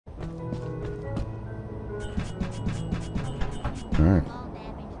right.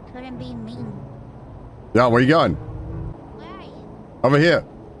 Couldn't be me. Yeah, where you going? Where are you? Over here.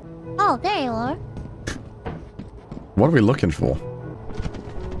 Oh, there you are. What are we looking for?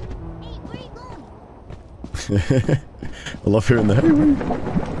 Hey, where are you going? I love hearing the hey.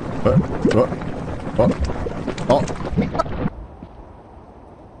 Oh.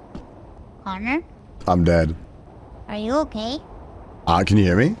 Connor? I'm dead. Are you okay? Can you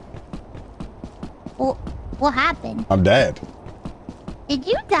hear me? Well, what happened? I'm dead. Did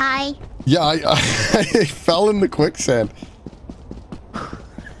you die? Yeah, I fell in the quicksand.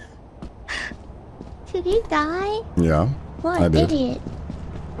 Did you die? Yeah. What I did. idiot.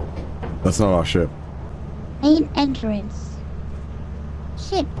 That's not our ship. Main entrance.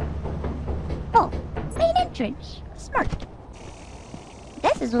 Ship. Oh, main entrance. Smart.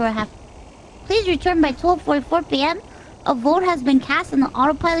 This is where I have... Please return by 12:44 p.m. A vote has been cast and the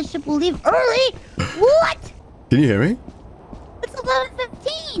autopilot ship will leave early. What? Can you hear me? It's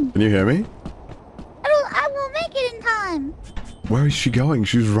 11:15. Can you hear me? I won't make it in time. Where is she going?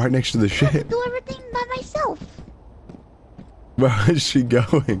 She was right next to the I have to ship. do everything by myself. Where is she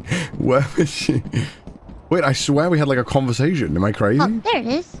going? Where is she? Wait, I swear we had like a conversation. Am I crazy? Oh, there it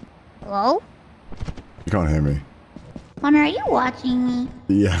is. Hello? You can't hear me. Connor, are you watching me?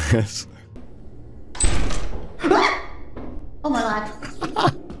 Yes. Oh my god.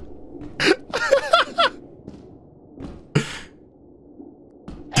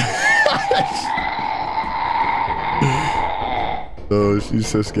 Oh, she's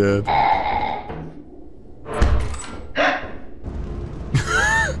so scared. I'm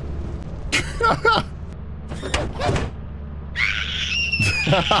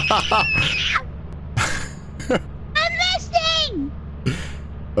missing!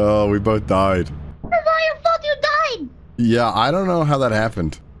 Oh, we both died. It's all your fault you died! Yeah, I don't know how that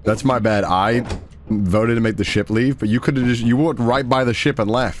happened. That's my bad. I voted to make the ship leave, but you could have just... You walked right by the ship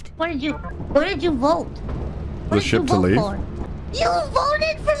and left. Where did you vote? The ship to leave? For? You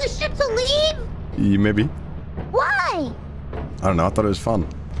voted for the ship to leave? Maybe. Why? I don't know. I thought it was fun.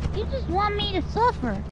 You just want me to suffer.